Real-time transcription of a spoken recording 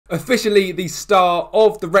Officially the start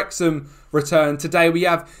of the Wrexham return. Today we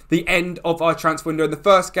have the end of our transfer window and the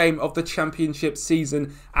first game of the Championship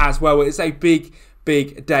season as well. It's a big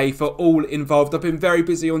day for all involved. I've been very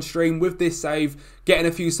busy on stream with this save, getting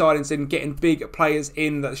a few signings in, getting big players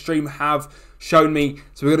in that the stream have shown me.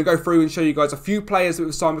 So we're going to go through and show you guys a few players that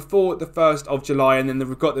we've signed before the 1st of July, and then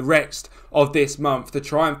we've got the rest of this month to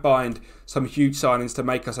try and find some huge signings to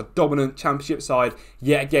make us a dominant Championship side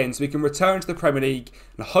yet again, so we can return to the Premier League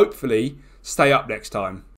and hopefully stay up next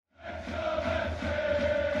time.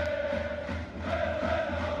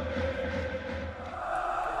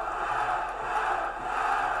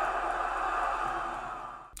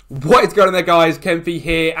 What is going on there, guys? Kempy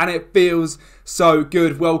here, and it feels so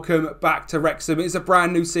good. Welcome back to Wrexham. It's a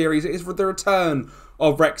brand new series. It is for the return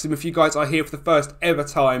of Wrexham. If you guys are here for the first ever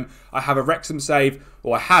time, I have a Wrexham save,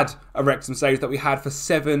 or I had a Wrexham save that we had for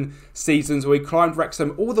 7 seasons. We climbed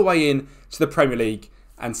Wrexham all the way in to the Premier League,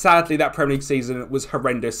 and sadly that Premier League season was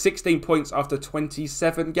horrendous. 16 points after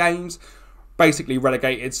 27 games, basically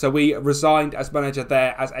relegated. So we resigned as manager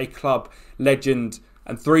there as a club legend.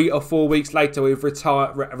 And 3 or 4 weeks later, we've returned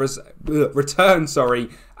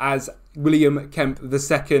as William Kemp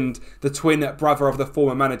II, the twin brother of the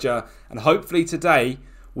former manager. And hopefully today,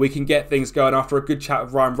 we can get things going. After a good chat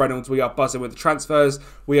with Ryan Reynolds, we are buzzing with the transfers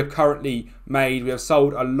we have currently made. We have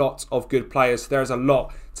sold a lot of good players. So there is a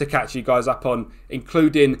lot to catch you guys up on,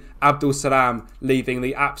 including Abdul Salam leaving,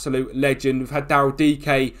 the absolute legend. We've had Daryl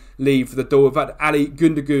DK leave the door. We've had Ali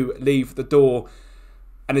Gundogan leave the door.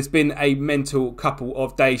 And it's been a mental couple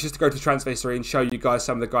of days just to go to transfer history and show you guys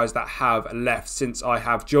some of the guys that have left since I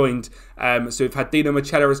have joined. So we've had Dino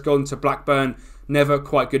Machella has gone to Blackburn, never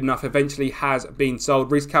quite good enough, eventually has been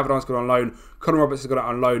sold. Reece Cavanagh's gone on loan, Conor Roberts has gone out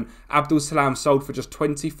on loan. Abdul Salam sold for just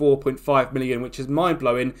 24.5 million, which is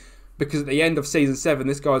mind-blowing because at the end of season 7,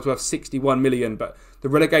 this guy was worth 61 million, but the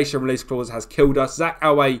relegation release clause has killed us. Zach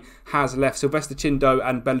Alway has left, Sylvester Chindo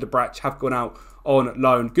and Beldebrach have gone out on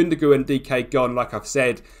loan. Gundogan and DK gone, like I've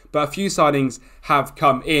said, but a few signings have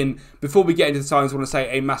come in. Before we get into the signings, I want to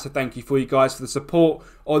say a massive thank you for you guys for the support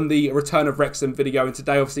on the Return of Wrexham video, and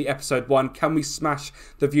today obviously episode 1. Can we smash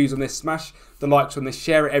the views on this, smash the likes on this,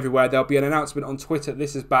 share it everywhere. There'll be an announcement on Twitter.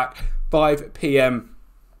 This is back 5 PM.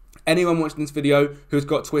 Anyone watching this video who's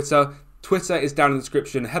got Twitter is down in the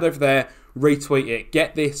description. Head over there, retweet it,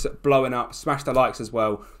 get this blowing up, smash the likes as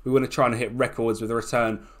well. We want to try and hit records with the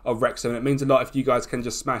return of Wrexham. It means a lot if you guys can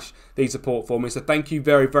just smash the support for me. So thank you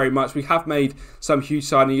very, very much. We have made some huge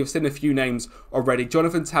signings. You've seen a few names already.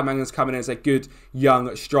 Jonathan Tamang has come in as a good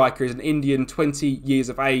young striker. He's an Indian, 20 years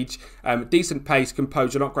of age. Decent pace,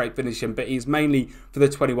 composure, not great finishing, but he's mainly for the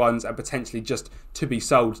 21s and potentially just to be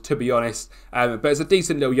sold, to be honest. But it's a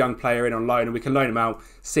decent little young player in on loan, and we can loan him out,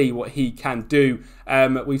 see what he can do.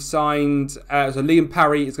 We've signed, so Liam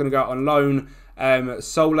Parry is going to go out on loan.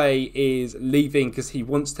 Soleil is leaving because he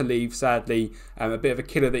wants to leave, sadly. A bit of a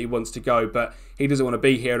killer that he wants to go, but he doesn't want to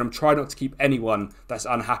be here, and I'm trying not to keep anyone that's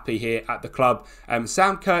unhappy here at the club.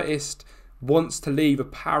 Sam Curtis wants to leave,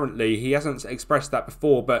 apparently. He hasn't expressed that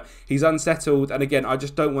before, but he's unsettled, and again, I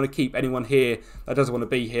just don't want to keep anyone here that doesn't want to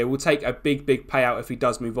be here. We'll take a big payout if he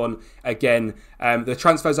does move on again. The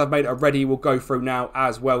transfers I've made already will go through now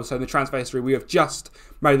as well. So in the transfer history, we have just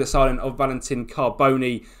made the signing of Valentin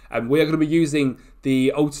Carboni, and we are going to be using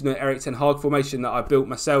the alternate Erik ten Hag formation that I built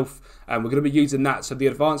myself, and we're going to be using that. So the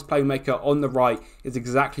advanced playmaker on the right is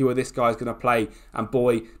exactly where this guy is going to play, and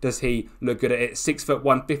boy does he look good at it.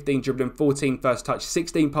 6'1", 15 dribbling, 14 first touch,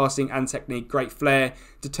 16 passing and technique, great flair,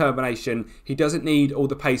 determination. He doesn't need all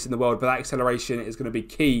the pace in the world, but that acceleration is going to be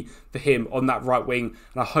key for him on that right wing,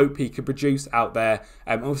 and I hope he can produce out there.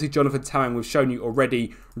 Obviously Jonathan Tamang, we've shown you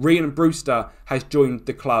already. Ryan Brewster has joined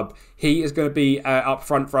the club. He is going to be up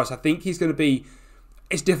front for us. I think he's going to be,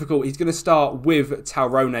 it's difficult. He's going to start with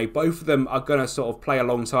Taurone. Both of them are going to sort of play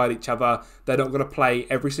alongside each other. They're not going to play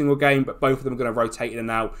every single game, but both of them are going to rotate in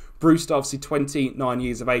and out. Brewster, obviously 29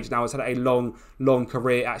 years of age now, has had a long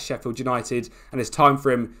career at Sheffield United, and it's time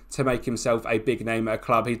for him to make himself a big name at a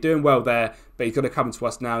club. He's doing well there, but he's going to come to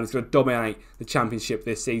us now, and he's going to dominate the Championship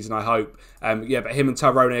this season, I hope. Yeah, but him and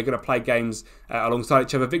Taurone are going to play games alongside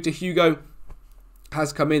each other. Victor Hugo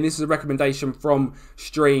has come in. This is a recommendation from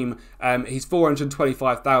Stream. He's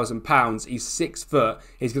 £425,000. He's 6 foot.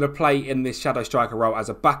 He's going to play in this shadow striker role as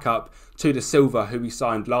a backup to deceive, who we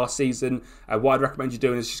signed last season. What I'd recommend you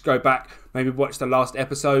doing is just go back, maybe watch the last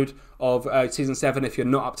episode of Season 7 if you're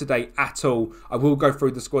not up to date at all. I will go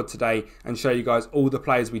through the squad today and show you guys all the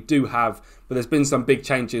players we do have, but there's been some big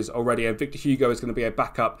changes already, and Victor Hugo is going to be a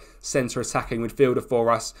backup centre attacking midfielder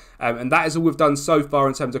for us. And that is all we've done so far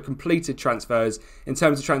in terms of completed transfers. In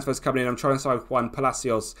terms of transfers coming in, I'm trying to sign Juan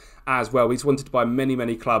Palacios as well. He's wanted by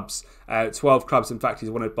many clubs, 12 clubs in fact he's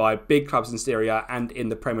wanted by, big clubs in Serie A and in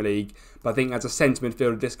the Premier League. But I think as a centre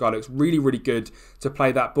midfielder, this guy looks really good to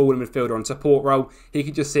play that ball in midfielder on support role. He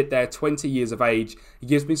can just sit there, 20 years of age. He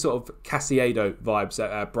gives me sort of Casiedo vibes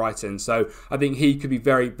at Brighton. So I think he could be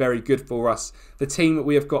very good for us. The team that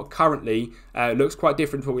we have got currently looks quite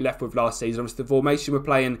different to what we left with last season. Obviously, the formation we're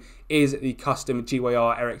playing is the custom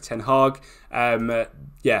GYR Eric Ten Hag. I named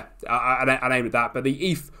it that. But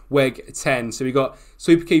the ETH WEG 10. So we got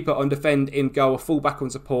Superkeeper on defend in goal, a fullback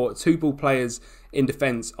on support, 2 ball players in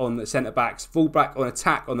defence on the centre backs, fullback on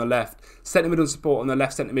attack on the left, centre mid on support on the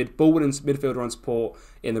left centre mid, ball and midfielder on support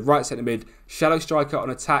in the right centre mid, shallow striker on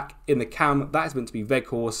attack in the cam, that is meant to be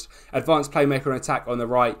Weghorst, advanced playmaker on attack on the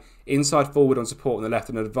right, inside forward on support on the left,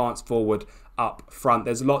 and advanced forward up front.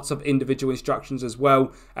 There's lots of individual instructions as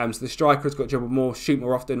well. So the striker has got to dribble more, shoot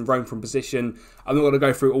more often, roam from position. I'm not going to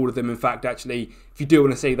go through all of them. In fact, actually, if you do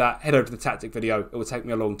want to see that, head over to the tactic video. It will take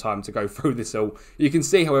me a long time to go through this all. You can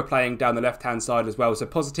see how we're playing down the left-hand side as well. So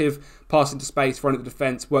positive, pass into space, run at the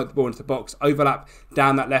defence, work the ball into the box, overlap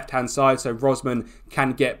down that left-hand side so Rosman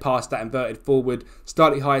can get past that inverted forward.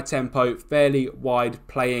 Slightly higher tempo, fairly wide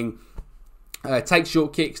playing. Take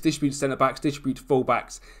short kicks, distribute to centre-backs, distribute to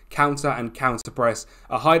full-backs, counter and counter-press,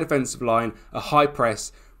 a high defensive line, a high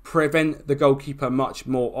press, prevent the goalkeeper much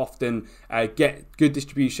more often, get good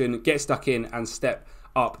distribution, get stuck in and step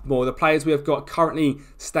up more. The players we have got currently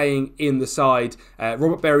staying in the side,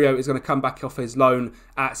 Robert Berrio is going to come back off his loan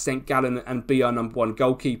at St Gallen and be our #1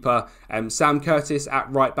 goalkeeper. Sam Curtis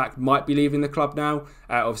at right back might be leaving the club now,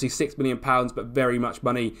 obviously £6 million, but very much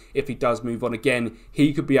money if he does move on again.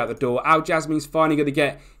 He could be out the door. Al Jasmine's finally going to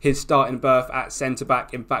get his starting berth at centre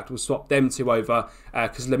back. In fact, we'll swap them two over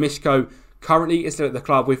because Lemishko currently is still at the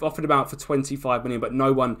club. We've offered him out for 25 million, but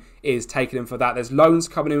no one is taking him for that. There's loans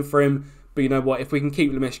coming in for him. But you know what? If we can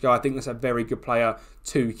keep Lemishko, I think that's a very good player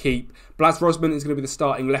to keep. Blas Rosman is going to be the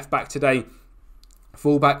starting left back today.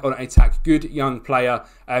 Fullback on attack. Good young player.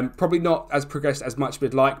 Probably not as progressed as much as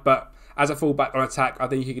we'd like, but as a fullback on attack, I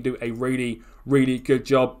think he could do a really good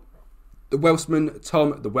job. The Welshman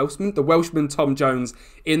Tom Jones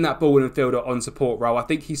in that ball midfielder on support role. I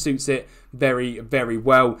think he suits it very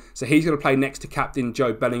well. So he's going to play next to captain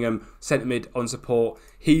Joe Bellingham, centre mid on support.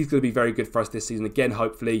 He's going to be very good for us this season again,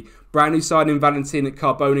 hopefully. Brand new signing Valentin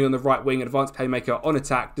Carboni on the right wing, advanced playmaker on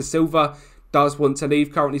attack. De Silva does want to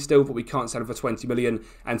leave currently still, but we can't sell him for 20 million.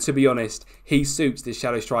 And to be honest, he suits this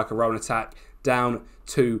shadow striker role and attack down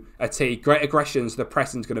to a T. Great aggression, so the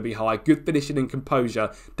pressing's going to be high. Good finishing and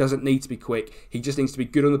composure. Doesn't need to be quick. He just needs to be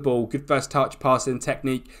good on the ball. Good first touch, passing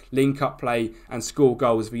technique, link-up play, and score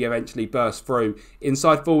goals if we eventually burst through.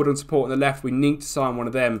 Inside forward and support on the left, we need to sign one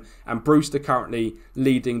of them. And Brewster currently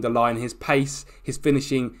leading the line. His pace, his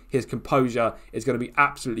finishing, his composure is going to be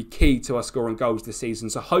absolutely key to us scoring goals this season.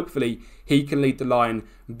 So hopefully he can lead the line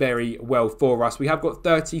very well for us. We have got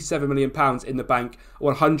 £37 million in the bank,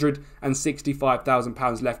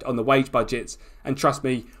 £165,000 left on the wage budgets, and trust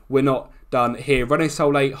me, we're not done here. René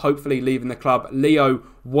Solé hopefully leaving the club. Leo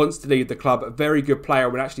wants to leave the club. A very good player,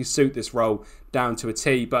 would actually suit this role down to a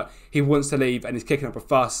T, but he wants to leave and he's kicking up a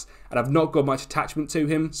fuss, and I've not got much attachment to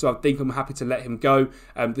him, so I think I'm happy to let him go.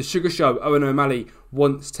 The Sugar Show, Owen O'Malley,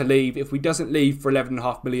 wants to leave. If he doesn't leave for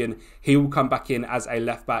 11.5 million, he will come back in as a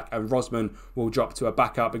left back and Rosman will drop to a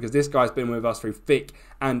backup, because this guy's been with us through thick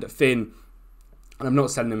and thin, and I'm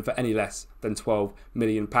not selling him for any less than £12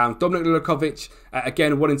 million. Dominic Livakovic,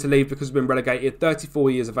 again, wanting to leave because we've been relegated.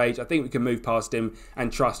 34 years of age. I think we can move past him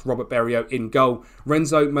and trust Robert Berrio in goal.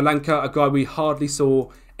 Renzo Malanka, a guy we hardly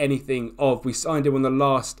saw anything of. We signed him on the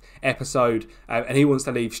last episode and he wants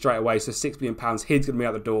to leave straight away, so £6 million, he's going to be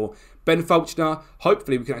out the door. Ben Fulchner,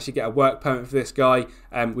 hopefully we can actually get a work permit for this guy.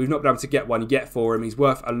 We've not been able to get one yet for him. He's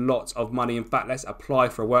worth a lot of money. In fact, let's apply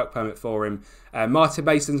for a work permit for him. Martin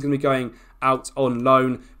Mason's going to be going out on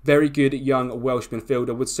loan. Very good young Welsh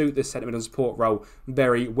midfielder, would suit this centre mid and support role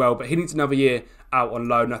very well, but he needs another year out on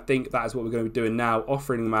loan. I think that is what we're going to be doing now,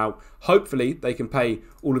 offering him out. Hopefully they can pay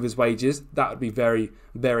all of his wages. That would be very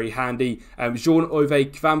handy.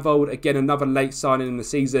 Jean-Ove Kvanvold, again another late signing in the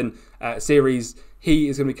season series. He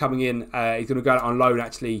is going to be coming in. He's going to go out on loan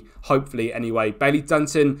actually, hopefully anyway. Bailey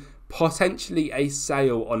Dunton, potentially a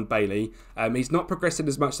sale on Bailey. He's not progressing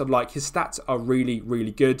as much as I'd like. His stats are really,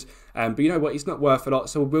 really good. But you know what? He's not worth a lot.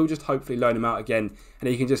 So we'll just hopefully loan him out again. And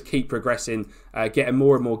he can just keep progressing, getting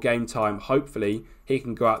more and more game time. Hopefully, he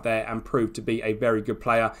can go out there and prove to be a very good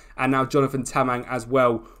player. And now Jonathan Tamang as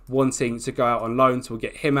well, wanting to go out on loan. So we'll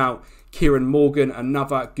get him out. Kieran Morgan,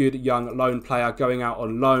 another good young loan player, going out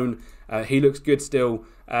on loan. He looks good still.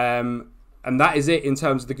 And that is it in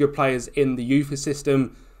terms of the good players in the youth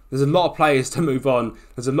system. There's a lot of players to move on.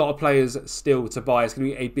 There's a lot of players still to buy. It's going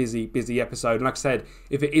to be a busy, busy episode. And like I said,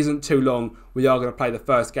 if it isn't too long, we are going to play the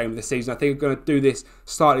first game of the season. I think I'm going to do this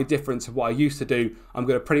slightly different to what I used to do. I'm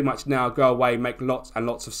going to pretty much now go away, make lots and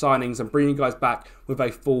lots of signings and bring you guys back with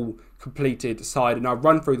a full completed side. And I'll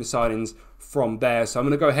run through the signings from there. So I'm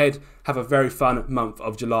going to go ahead, have a very fun month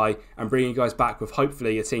of July and bring you guys back with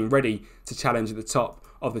hopefully a team ready to challenge at the top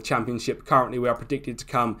of the championship. Currently we are predicted to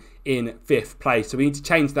come in 5th place, so we need to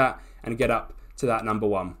change that and get up to that number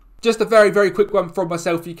 1. Just a very, very quick one from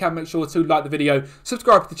myself. You can make sure to like the video,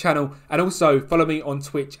 subscribe to the channel, and also follow me on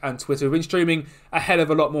Twitch and Twitter. We've been streaming a hell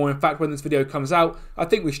of a lot more. In fact, when this video comes out, I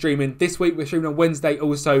think we're streaming this week. We're streaming on Wednesday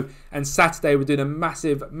also, and Saturday we're doing a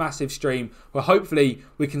massive, massive stream where hopefully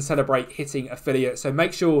we can celebrate hitting affiliate. So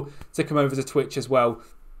make sure to come over to Twitch as well.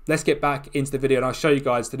 Let's get back into the video and I'll show you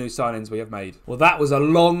guys the new signings we have made. Well, that was a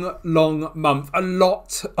long, long month. A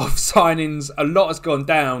lot of signings. A lot has gone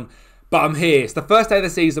down, but I'm here. It's the first day of the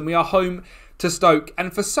season. We are home to Stoke.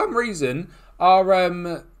 And for some reason,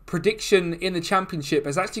 our prediction in the championship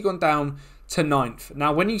has actually gone down to 9th.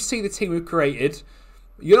 Now, when you see the team we've created,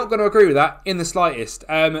 you're not going to agree with that in the slightest.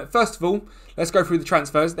 First of all, let's go through the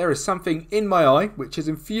transfers. There is something in my eye, which is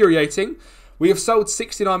infuriating. We have sold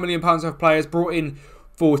 £69 million of players, brought in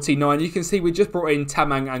 49. You can see we just brought in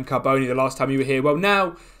Tamang and Carboni the last time you were here. Well,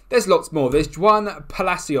 now there's lots more. There's Juan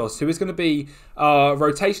Palacios, who is going to be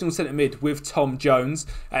rotational centre mid with Tom Jones.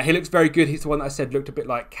 He looks very good. He's the one that I said looked a bit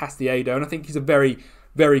like Castillejo, and I think he's a very,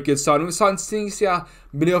 very good sign. We've signed Sinisa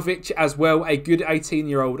Miljovic as well, a good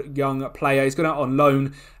 18-year-old young player. He's gone out on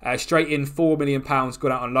loan, straight in £4 million,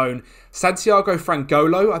 gone out on loan. Santiago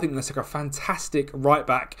Frangolo, I think that's like a fantastic right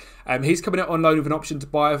back. He's coming out on loan with an option to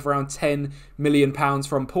buy of around £10 million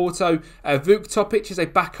from Porto. Vuk Topic is a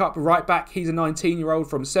backup right back. He's a 19-year-old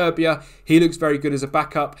from Serbia. He looks very good as a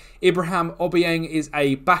backup. Ibrahim Obiang is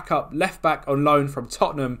a backup left back on loan from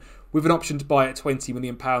Tottenham, with an option to buy at £20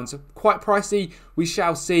 million. Quite pricey, we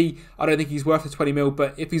shall see. I don't think he's worth the 20 mil,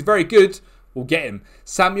 but if he's very good, we'll get him.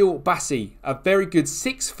 Samuel Bassi, a very good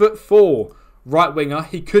 6'4" right winger.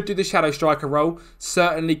 He could do the shadow striker role,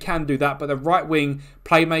 certainly can do that, but the right wing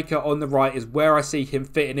playmaker on the right is where I see him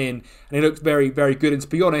fitting in, and he looks very, very good. And to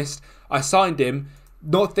be honest, I signed him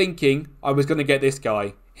not thinking I was going to get this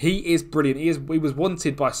guy. He is brilliant. He was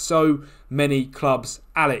wanted by so many clubs.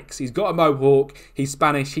 Alex, he's got a mohawk. He's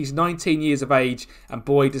Spanish. He's 19 years of age. And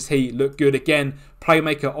boy, does he look good. Again,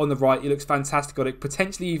 playmaker on the right. He looks fantastic on it.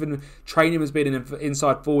 Potentially even train him as being an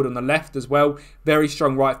inside forward on the left as well. Very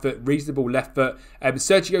strong right foot. Reasonable left foot.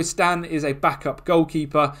 Sergio Stan is a backup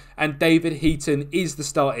goalkeeper. And David Heaton is the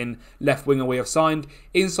starting left winger we have signed.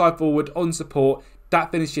 Inside forward on support. That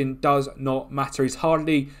finishing does not matter. He's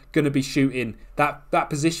hardly going to be shooting. That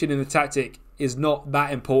position in the tactic is not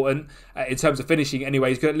that important in terms of finishing anyway.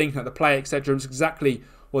 He's good at linking up the play, etc. It's exactly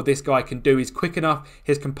what this guy can do. He's quick enough.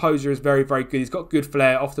 His composure is very, very good. He's got good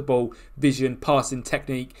flair, off the ball, vision, passing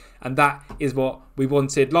technique, and that is what we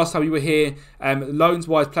wanted. Last time we were here,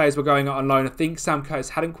 loans-wise, players were going out on loan. I think Sam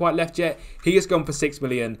Curtis hadn't quite left yet. He has gone for £6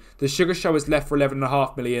 million. The Sugar Show has left for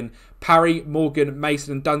 £11.5 million. Parry, Morgan,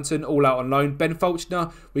 Mason and Dunton all out on loan. Ben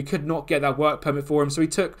Fulchner, we could not get that work permit for him, so he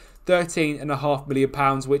took £13.5 million,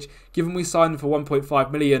 which, given we signed him for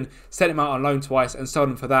 £1.5 million, sent him out on loan twice and sold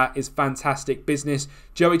him for that, is fantastic business.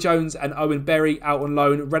 Joey Jones and Owen Berry out on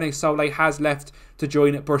loan. Rene Solé has left to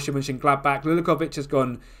join Borussia Mönchengladbach. Lilikovic has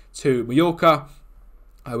gone to Mallorca.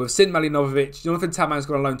 With Sin Malinovic, Jonathan Tamang has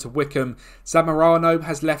gone on loan to Wickham. Zamorano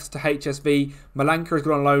has left to HSV. Malanka has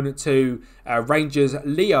gone on loan to Rangers.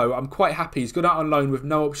 Leo, I'm quite happy. He's gone out on loan with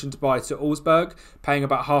no option to buy to Augsburg, paying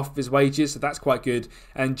about half of his wages, so that's quite good.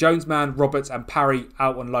 And Jonesman, Roberts and Parry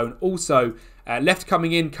out on loan also. Left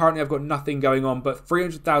coming in, currently I've got nothing going on, but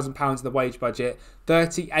 £300,000 in the wage budget,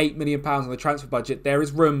 £38 million on the transfer budget. There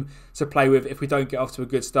is room to play with if we don't get off to a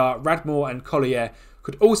good start. Radmore and Collier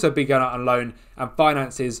could also be going out on loan, and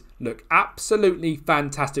finances look absolutely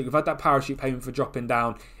fantastic. We've had that parachute payment for dropping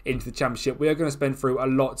down into the championship. We are going to spend through a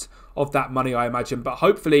lot of that money, I imagine, but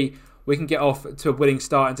hopefully we can get off to a winning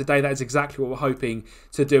start, and today that is exactly what we're hoping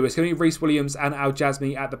to do. It's going to be Reece Williams and Al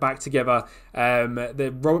Jazmi at the back together,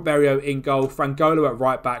 the Robert Berrio in goal, Frangolo at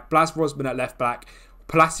right back, Blas Rosman at left back,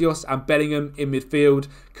 Palacios and Bellingham in midfield.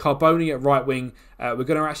 Carboni at right wing. We're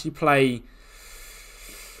going to actually play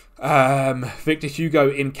Victor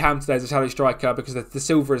Hugo in cam today as a challenge striker because the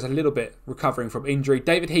Silva is a little bit recovering from injury.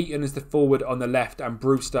 David Heaton is the forward on the left and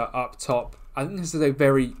Brewster up top. I think this is a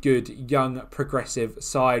very good young progressive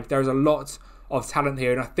side. There is a lot of talent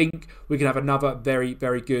here, and I think we can have another very,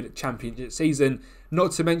 very good championship season.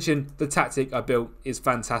 Not to mention the tactic I built is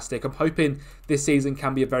fantastic. I'm hoping this season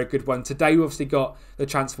can be a very good one. Today we obviously got the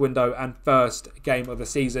transfer window and first game of the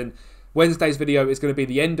season. Wednesday's video is going to be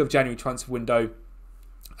the end of January transfer window,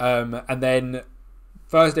 and then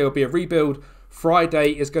Thursday will be a rebuild.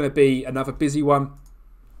 Friday is going to be another busy one.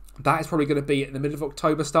 That is probably going to be in the middle of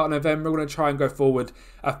October, start of November. We're going to try and go forward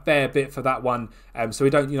a fair bit for that one, so we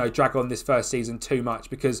don't, drag on this first season too much,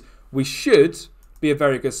 because we should be a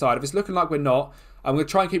very good side. If it's looking like we're not, I'm going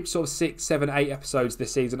to try and keep sort of 6, 7, 8 episodes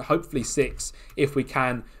this season. Hopefully 6 if we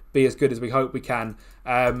can be as good as we hope we can.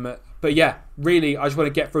 But yeah, really, I just want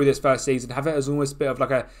to get through this first season, have it as almost a bit of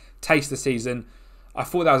like a taster season. I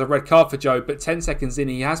thought that was a red card for Joe, but 10 seconds in,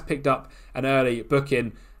 he has picked up an early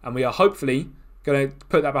booking, and we are hopefully going to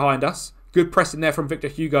put that behind us. Good pressing there from Victor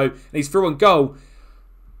Hugo, and he's through on goal.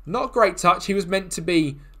 Not a great touch. He was meant to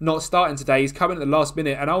be not starting today. He's coming at the last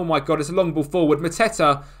minute, and oh my God, it's a long ball forward.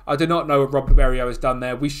 Mateta, I do not know what Robert Berrio has done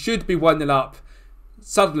there. We should be 1-0 up.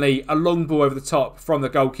 Suddenly, a long ball over the top from the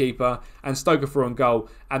goalkeeper, and Stoker through on goal,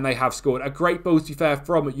 and they have scored. A great ball, to be fair,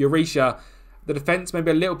 from Eurisha. The defence maybe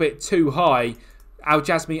a little bit too high. Al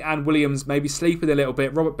Jasmi and Williams maybe sleeping a little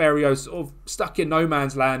bit. Robert Berrio sort of stuck in no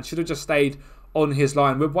man's land. Should have just stayed on his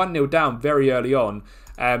line. We're 1-0 down very early on.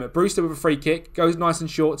 Brewster with a free kick. Goes nice and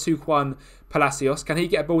short to Juan Palacios. Can he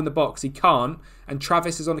get a ball in the box? He can't. And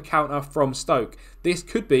Travis is on the counter from Stoke. This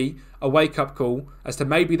could be a wake-up call as to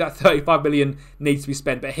maybe that 35 million needs to be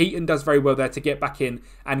spent. But Heaton does very well there to get back in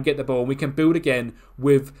and get the ball. And we can build again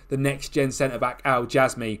with the next-gen centre-back, Al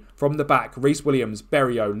Jasmi. From the back, Reece Williams,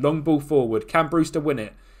 Berrio, long ball forward. Can Brewster win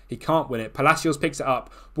it? He can't win it. Palacios picks it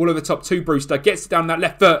up. Ball over the top to Brewster. Gets it down that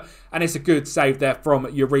left foot. And it's a good save there from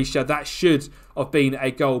Eurisha. That should have been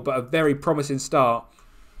a goal, but a very promising start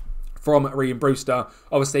from Ryan Brewster.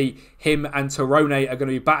 Obviously, him and Torone are going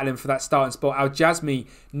to be battling for that starting spot. Al Jasmi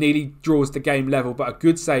nearly draws the game level, but a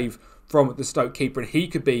good save from the Stoke keeper, and he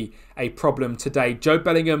could be a problem today. Joe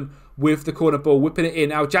Bellingham with the corner ball, whipping it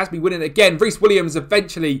in. Al Jasmi winning it again. Reece Williams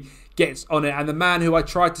eventually gets on it, and the man who I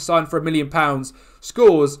tried to sign for £1 million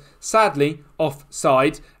scores, sadly,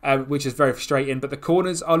 offside, which is very frustrating. But the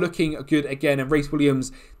corners are looking good again, and Reece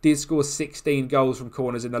Williams did score 16 goals from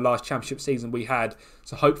corners in the last championship season we had.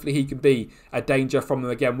 So hopefully he can be a danger from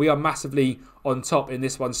them again. We are massively on top in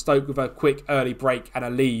this one. Stoke with a quick early break and a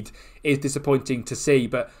lead is disappointing to see,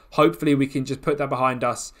 but hopefully we can just put that behind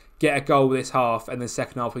us, get a goal this half, and then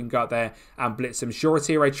second half we can go out there and blitz them.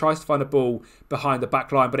 Shoretire tries to find a ball behind the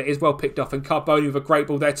back line, but it is well picked off, and Carboni with a great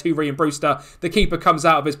ball there to Ryan Brewster. The keeper comes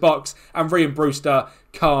out of his box, and Ryan Brewster,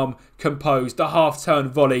 calm, composed, the half-turn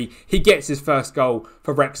volley. He gets his first goal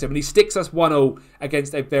for Wrexham, and he sticks us 1-1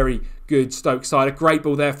 against a very good Stoke side. A great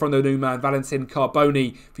ball there from the new man, Valentin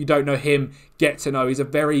Carboni. If you don't know him, get to know. He's a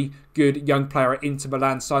very good young player at Inter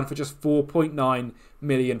Milan, signed for just £4.9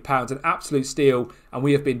 million. An absolute steal, and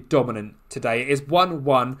we have been dominant today. It is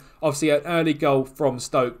 1-1. Obviously, an early goal from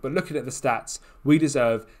Stoke, but looking at the stats, we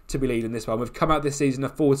deserve to be leading this one. We've come out this season a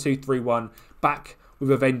 4-2-3-1, back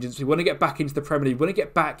with a vengeance. We want to get back into the Premier League. We want to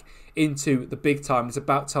get back into the big time. It's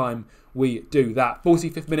about time we do that.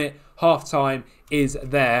 45th minute, half time is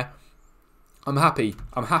there. I'm happy.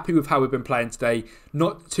 I'm happy with how we've been playing today.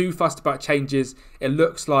 Not too fussed about changes. It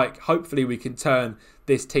looks like hopefully we can turn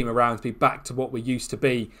this team around to be back to what we used to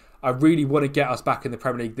be. I really want to get us back in the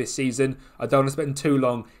Premier League this season. I don't want to spend too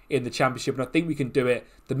long in the Championship, and I think we can do it.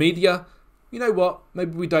 The media, you know what?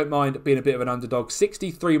 Maybe we don't mind being a bit of an underdog.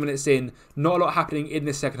 63 minutes in, not a lot happening in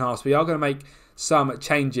this second half, so we are going to make some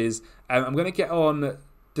changes. I'm going to get on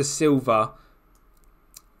De Silva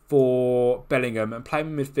for Bellingham and play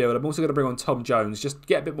him in midfield. I'm also going to bring on Tom Jones, just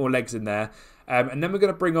get a bit more legs in there. And then we're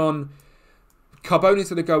going to bring on Carboni's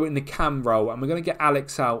going to go in the cam role, and we're going to get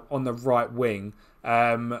Alex out on the right wing.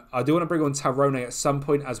 I do want to bring on Torone at some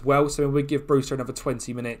point as well, so we give Brewster another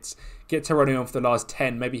 20 minutes, get Torone on for the last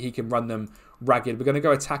 10, maybe he can run them ragged. We're going to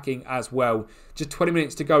go attacking as well. Just 20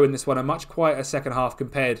 minutes to go in this one, a much quieter second half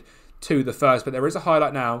compared to the first, but there is a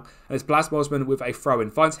highlight now, and it's Blas Mosman with a throw-in,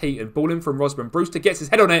 finds Heaton, ball in from Rosman, Brewster gets his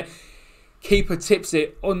head on it, keeper tips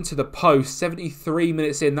it onto the post. 73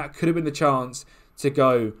 minutes in, that could have been the chance to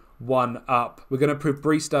go 1-up. We're going to put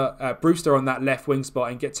Brewster on that left wing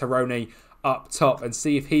spot and get Torone up top and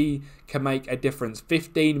see if he can make a difference.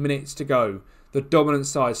 15 minutes to go. the dominant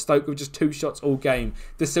side. Stoke with just 2 shots all game.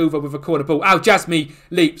 Deceive with a corner ball. Al Jazmi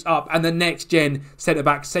leaps up, and the next gen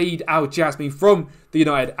centre-back, Saeed Al Jazmi from the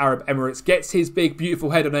United Arab Emirates, gets his big,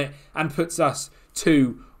 beautiful head on it and puts us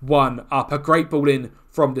 2-1 up. A great ball in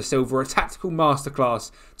from Deceive, a tactical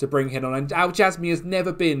masterclass to bring him on. And Al Jazmi has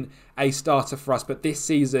never been a starter for us, but this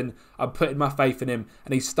season I'm putting my faith in him,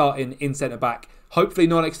 and he's starting in centre-back. Hopefully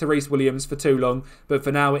not next to Reece Williams for too long, but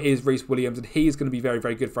for now it is Reece Williams, and he is going to be very,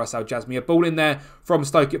 very good for us, Al Jazmi. A ball in there from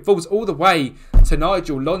Stoke. It falls all the way to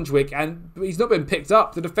Nigel Longwick, and he's not been picked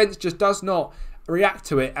up. The defence just does not react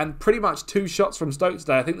to it, and pretty much 2 shots from Stoke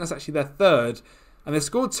today. I think that's actually their 3rd, and they've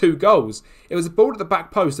scored 2 goals. It was a ball at the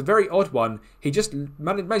back post, a very odd one. He just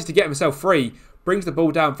managed to get himself free, brings the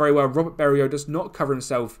ball down very well. Robert Berrio does not cover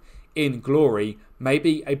himself in glory.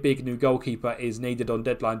 Maybe a big new goalkeeper is needed on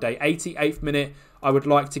deadline day. 88th minute. I would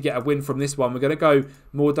like to get a win from this one. We're going to go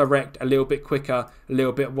more direct, a little bit quicker, a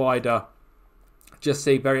little bit wider. Just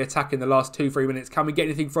see, very attacking the last 2-3 minutes. Can we get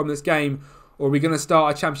anything from this game? Or are we going to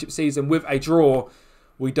start our championship season with a draw?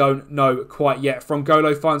 We don't know quite yet. From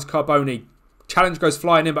Golo finds Carboni. Challenge goes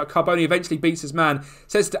flying in, but Carboni eventually beats his man.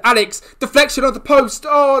 Says to Alex, deflection of the post.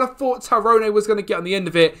 Oh, and I thought Tyrone was going to get on the end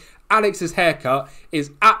of it. Alex's haircut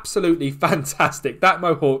is absolutely fantastic. That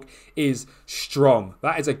mohawk is strong.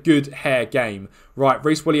 That is a good hair game. Right,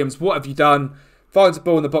 Reece Williams, what have you done? Finds a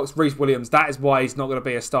ball in the box. Reece Williams, that is why he's not going to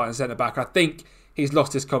be a starting centre-back. I think he's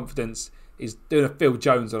lost his confidence. He's doing a Phil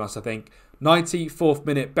Jones on us, I think. 94th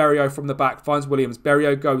minute, Berrio from the back finds Williams.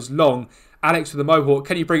 Berrio goes long. Alex with the mohawk.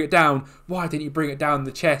 Can you bring it down? Why didn't you bring it down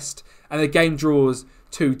the chest? And the game draws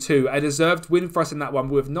 2-2. A deserved win for us in that one.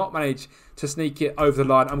 We have not managed to sneak it over the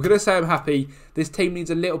line. I'm going to say I'm happy. This team needs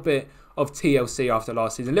a little bit of TLC after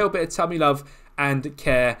last season. A little bit of tummy love and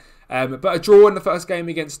care. But a draw in the first game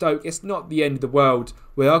against Stoke, it's not the end of the world.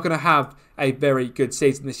 We are going to have a very good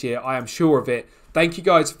season this year. I am sure of it. Thank you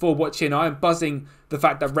guys for watching. I am buzzing the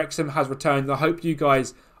fact that Wrexham has returned. I hope you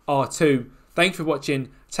guys are too. Thank you for watching.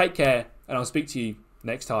 Take care, and I'll speak to you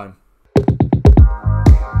next time.